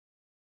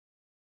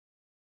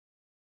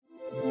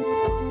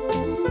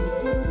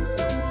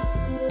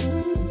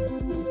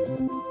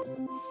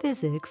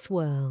Physics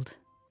World.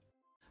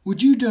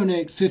 Would you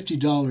donate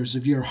 $50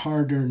 of your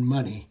hard-earned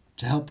money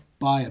to help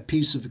buy a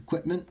piece of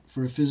equipment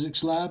for a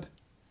physics lab?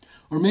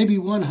 Or maybe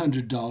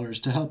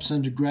 $100 to help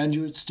send a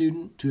graduate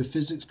student to a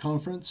physics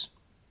conference?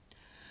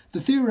 The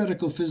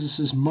theoretical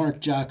physicist Mark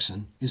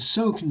Jackson is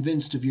so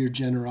convinced of your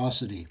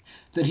generosity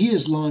that he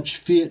has launched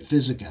Fiat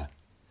Physica,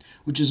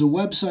 which is a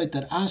website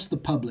that asks the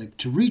public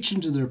to reach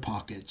into their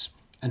pockets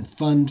and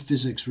fund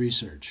physics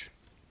research.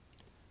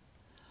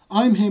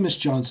 I'm Hamish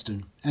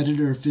Johnston,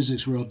 editor of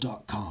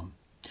physicsworld.com,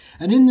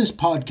 and in this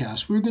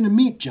podcast we're going to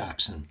meet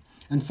Jackson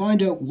and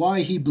find out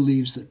why he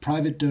believes that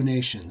private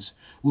donations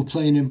will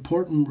play an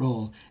important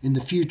role in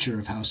the future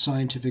of how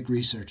scientific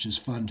research is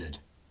funded.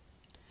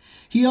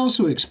 He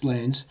also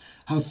explains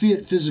how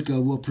Fiat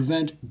Physica will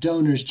prevent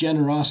donors'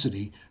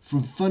 generosity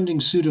from funding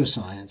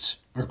pseudoscience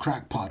or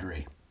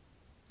crackpottery.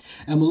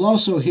 And we'll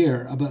also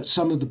hear about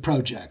some of the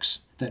projects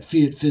that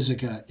Fiat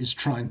Physica is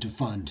trying to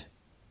fund.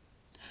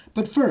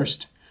 But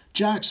first,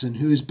 Jackson,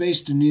 who is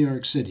based in New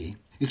York City,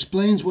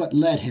 explains what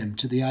led him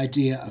to the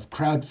idea of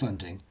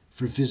crowdfunding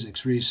for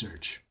physics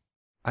research.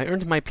 I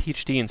earned my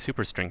PhD in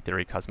superstring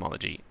theory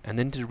cosmology and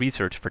then did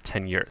research for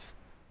 10 years.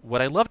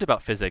 What I loved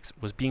about physics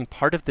was being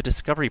part of the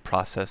discovery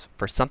process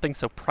for something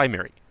so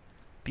primary.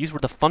 These were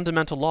the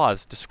fundamental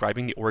laws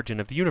describing the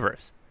origin of the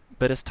universe.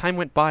 But as time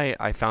went by,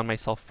 I found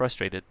myself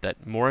frustrated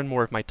that more and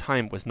more of my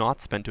time was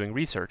not spent doing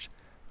research,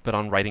 but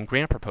on writing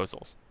grant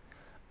proposals.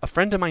 A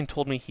friend of mine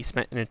told me he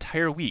spent an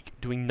entire week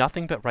doing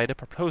nothing but write a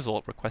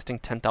proposal requesting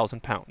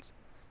 £10,000.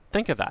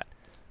 Think of that.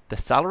 The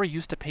salary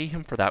used to pay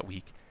him for that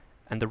week,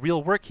 and the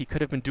real work he could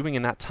have been doing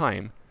in that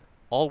time,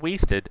 all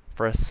wasted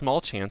for a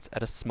small chance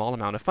at a small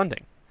amount of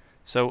funding.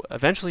 So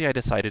eventually I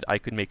decided I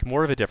could make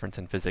more of a difference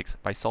in physics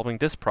by solving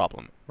this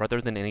problem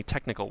rather than any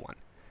technical one,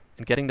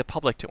 and getting the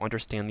public to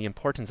understand the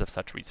importance of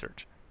such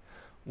research.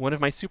 One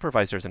of my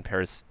supervisors in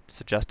Paris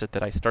suggested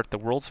that I start the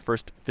world's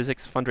first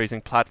physics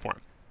fundraising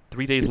platform.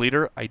 3 days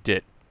later, I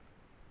did.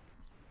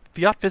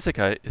 Fiat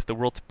Physica is the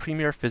world's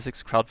premier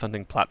physics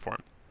crowdfunding platform.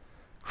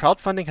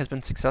 Crowdfunding has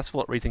been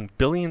successful at raising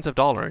billions of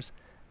dollars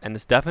and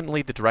is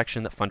definitely the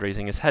direction that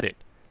fundraising is headed.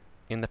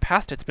 In the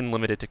past, it's been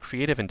limited to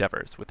creative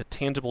endeavors with a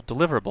tangible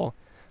deliverable,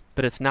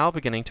 but it's now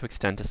beginning to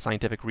extend to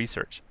scientific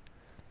research.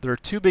 There are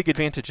two big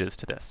advantages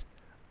to this: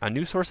 a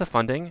new source of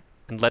funding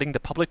and letting the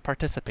public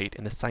participate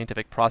in the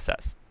scientific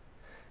process.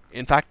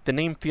 In fact, the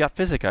name Fiat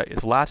Physica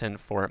is Latin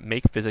for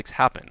 "Make Physics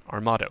Happen,"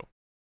 our motto.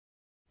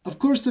 Of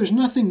course, there's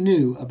nothing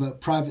new about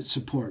private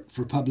support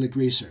for public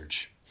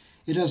research.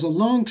 It has a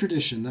long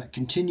tradition that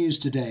continues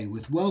today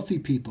with wealthy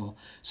people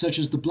such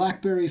as the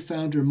BlackBerry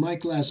founder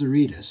Mike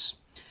Lazaridis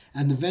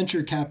and the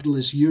venture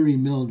capitalist Yuri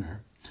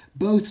Milner,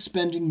 both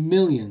spending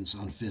millions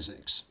on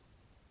physics.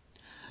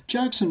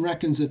 Jackson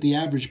reckons that the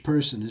average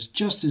person is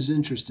just as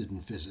interested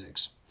in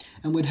physics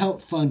and would help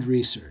fund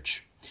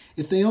research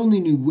if they only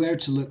knew where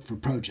to look for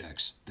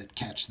projects that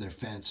catch their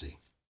fancy.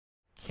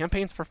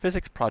 Campaigns for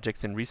physics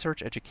projects in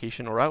research,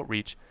 education, or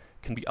outreach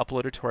can be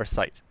uploaded to our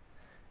site.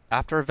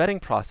 After a vetting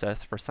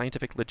process for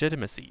scientific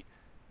legitimacy,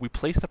 we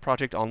place the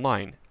project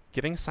online,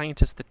 giving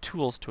scientists the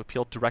tools to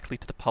appeal directly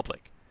to the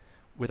public.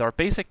 With our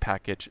basic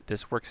package,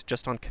 this works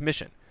just on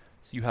commission,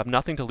 so you have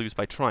nothing to lose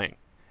by trying.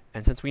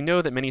 And since we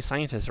know that many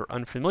scientists are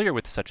unfamiliar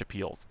with such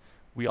appeals,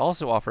 we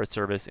also offer a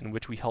service in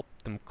which we help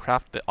them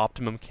craft the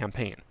optimum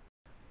campaign.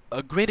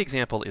 A great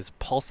example is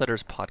Paul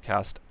Sutter's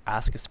podcast,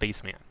 Ask a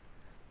Spaceman.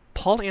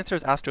 Paul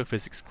answers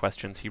astrophysics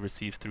questions he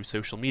receives through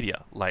social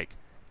media, like,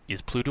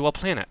 "Is Pluto a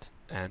planet?"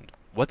 and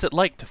 "What's it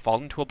like to fall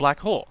into a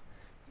black hole?"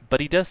 But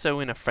he does so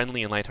in a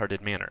friendly and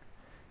lighthearted manner.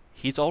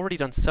 He's already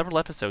done several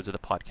episodes of the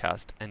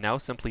podcast and now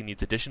simply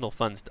needs additional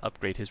funds to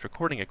upgrade his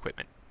recording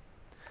equipment.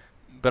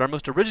 But our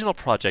most original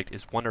project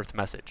is One Earth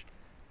Message.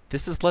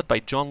 This is led by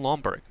John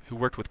Lomborg, who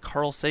worked with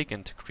Carl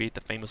Sagan to create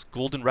the famous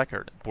Golden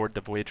Record aboard the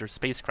Voyager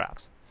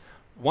spacecrafts.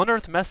 One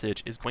Earth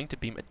Message is going to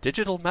beam a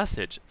digital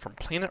message from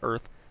planet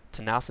Earth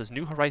to NASA's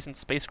New Horizons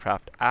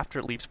spacecraft after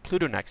it leaves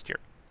Pluto next year.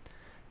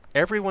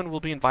 Everyone will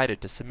be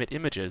invited to submit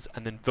images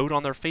and then vote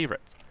on their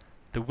favorites.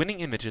 The winning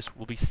images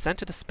will be sent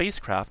to the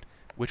spacecraft,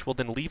 which will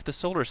then leave the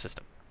solar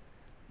system.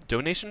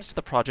 Donations to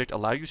the project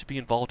allow you to be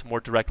involved more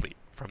directly,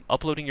 from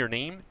uploading your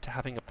name to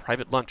having a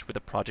private lunch with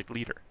a project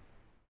leader.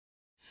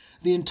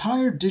 The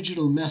entire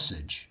digital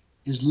message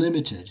is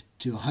limited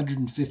to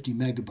 150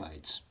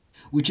 megabytes,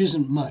 which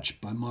isn't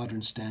much by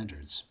modern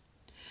standards.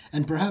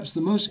 And perhaps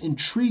the most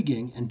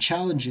intriguing and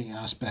challenging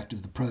aspect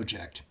of the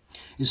project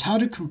is how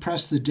to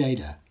compress the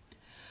data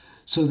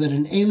so that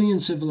an alien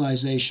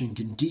civilization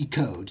can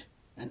decode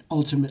and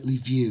ultimately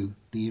view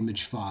the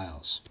image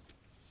files.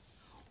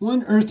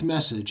 One Earth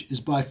Message is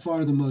by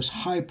far the most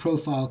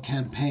high-profile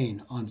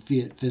campaign on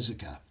Fiat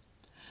Physica,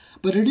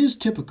 but it is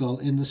typical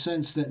in the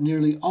sense that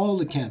nearly all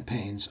the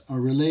campaigns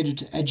are related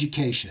to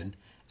education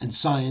and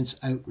science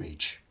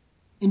outreach.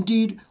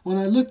 Indeed, when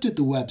I looked at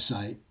the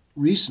website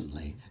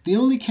recently, the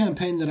only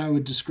campaign that I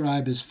would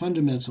describe as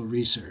fundamental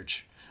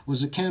research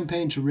was a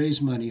campaign to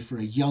raise money for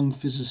a Young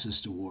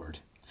Physicist Award,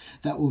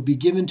 that will be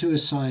given to a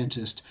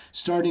scientist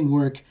starting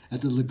work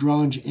at the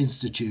Lagrange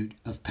Institute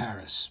of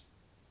Paris.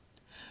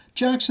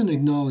 Jackson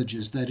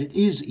acknowledges that it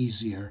is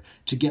easier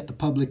to get the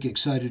public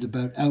excited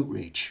about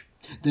outreach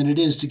than it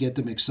is to get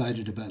them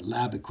excited about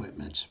lab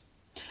equipment.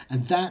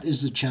 And that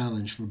is the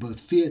challenge for both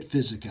Fiat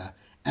Physica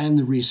and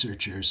the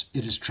researchers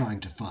it is trying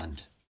to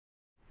fund.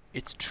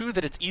 It's true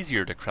that it's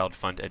easier to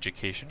crowdfund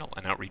educational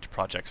and outreach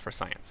projects for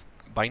science.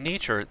 By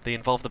nature, they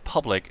involve the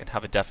public and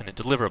have a definite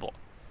deliverable.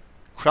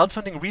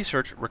 Crowdfunding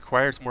research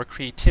requires more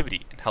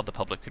creativity in how the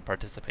public could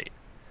participate.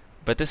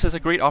 But this is a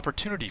great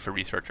opportunity for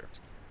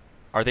researchers.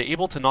 Are they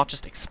able to not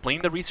just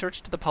explain the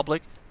research to the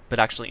public, but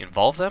actually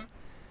involve them?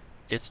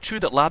 It's true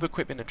that lab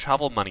equipment and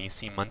travel money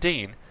seem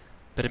mundane,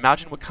 but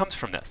imagine what comes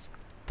from this.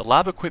 The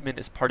lab equipment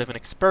is part of an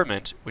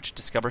experiment which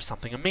discovers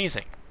something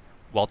amazing.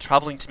 While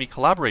traveling to meet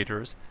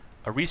collaborators,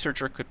 a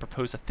researcher could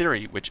propose a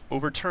theory which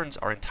overturns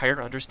our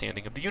entire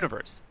understanding of the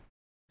universe.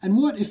 And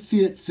what if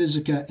Fiat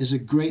Physica is a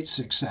great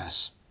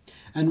success,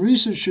 and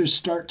researchers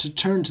start to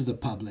turn to the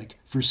public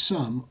for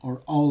some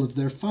or all of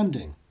their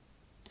funding?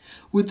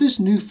 Would this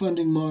new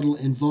funding model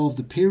involve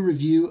the peer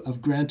review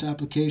of grant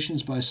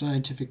applications by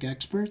scientific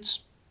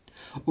experts?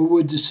 Or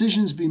would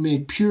decisions be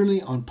made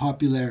purely on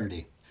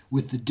popularity,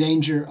 with the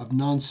danger of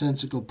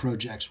nonsensical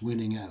projects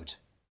winning out?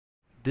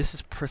 This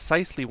is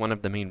precisely one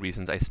of the main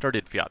reasons I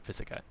started Fiat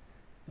Physica.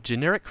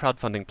 Generic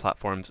crowdfunding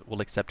platforms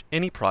will accept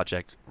any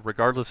project,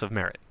 regardless of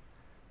merit.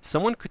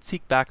 Someone could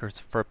seek backers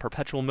for a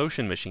perpetual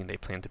motion machine they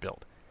plan to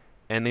build,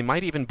 and they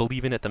might even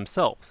believe in it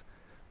themselves,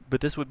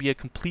 but this would be a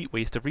complete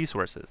waste of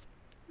resources.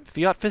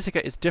 Fiat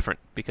Physica is different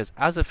because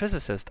as a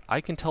physicist,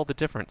 I can tell the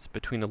difference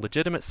between a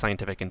legitimate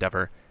scientific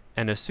endeavor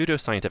and a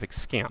pseudoscientific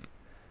scam.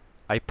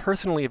 I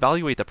personally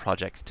evaluate the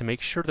projects to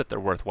make sure that they're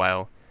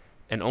worthwhile,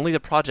 and only the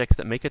projects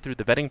that make it through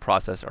the vetting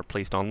process are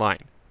placed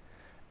online.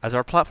 As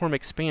our platform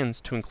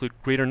expands to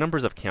include greater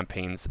numbers of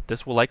campaigns,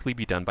 this will likely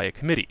be done by a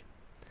committee.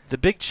 The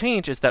big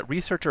change is that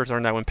researchers are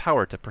now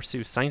empowered to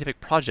pursue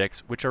scientific projects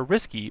which are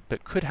risky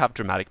but could have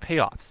dramatic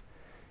payoffs.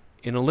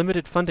 In a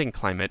limited funding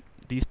climate,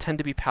 these tend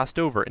to be passed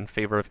over in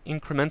favor of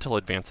incremental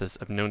advances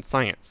of known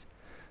science.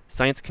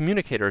 Science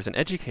communicators and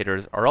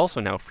educators are also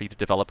now free to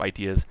develop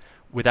ideas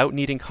without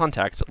needing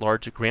contacts at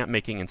large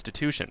grant-making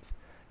institutions.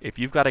 If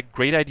you've got a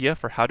great idea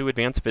for how to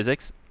advance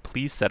physics,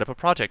 please set up a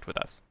project with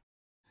us.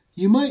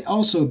 You might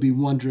also be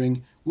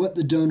wondering what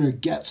the donor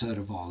gets out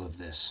of all of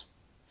this.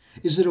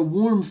 Is it a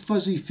warm,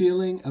 fuzzy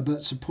feeling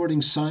about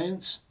supporting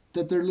science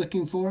that they're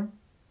looking for?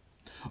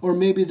 Or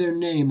maybe their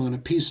name on a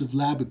piece of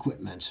lab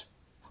equipment?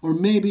 Or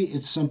maybe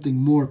it's something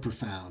more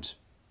profound.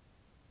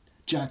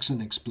 Jackson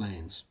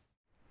explains.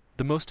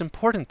 The most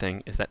important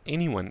thing is that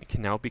anyone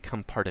can now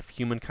become part of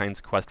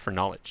humankind's quest for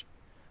knowledge.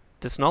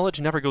 This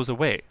knowledge never goes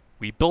away.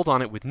 We build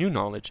on it with new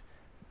knowledge,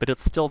 but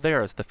it's still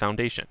there as the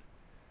foundation.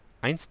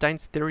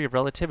 Einstein's theory of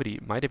relativity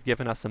might have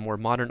given us a more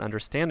modern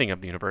understanding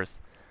of the universe,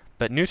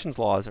 but Newton's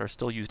laws are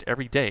still used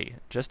every day,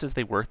 just as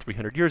they were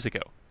 300 years ago.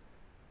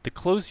 The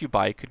clothes you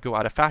buy could go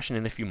out of fashion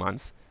in a few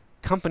months,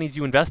 companies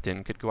you invest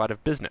in could go out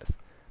of business,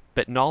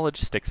 but knowledge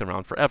sticks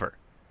around forever.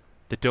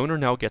 The donor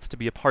now gets to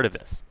be a part of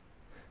this.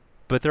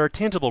 But there are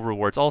tangible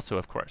rewards also,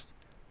 of course.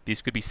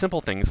 These could be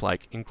simple things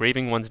like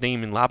engraving one's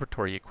name in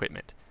laboratory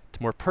equipment,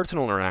 to more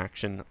personal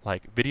interaction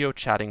like video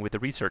chatting with the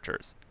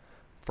researchers.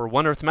 For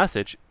One Earth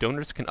Message,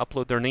 donors can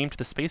upload their name to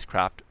the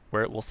spacecraft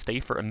where it will stay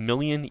for 1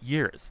 million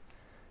years.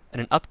 And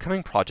an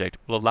upcoming project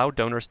will allow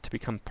donors to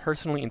become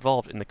personally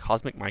involved in the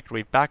cosmic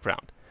microwave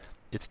background.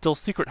 It's still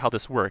secret how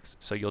this works,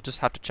 so you'll just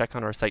have to check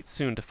on our site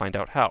soon to find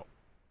out how.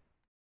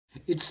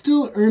 It's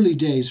still early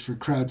days for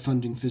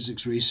crowdfunding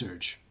physics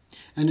research,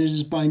 and it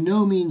is by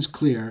no means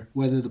clear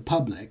whether the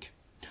public,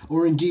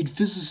 or indeed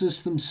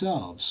physicists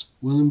themselves,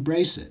 will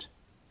embrace it.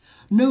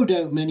 No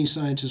doubt many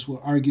scientists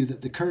will argue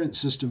that the current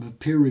system of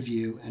peer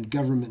review and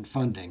government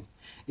funding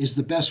is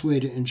the best way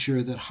to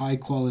ensure that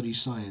high-quality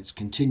science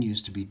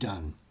continues to be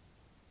done.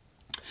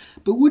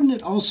 But wouldn't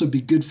it also be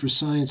good for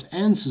science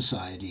and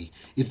society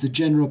if the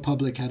general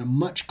public had a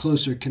much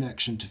closer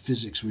connection to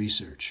physics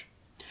research?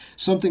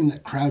 Something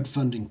that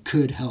crowdfunding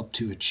could help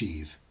to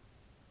achieve.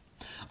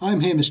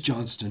 I'm Hamish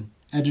Johnston,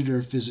 editor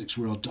of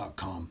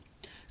PhysicsWorld.com.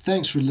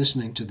 Thanks for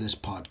listening to this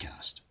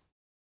podcast.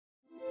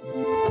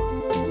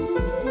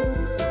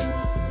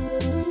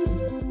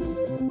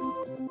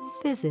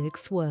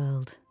 Physics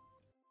World.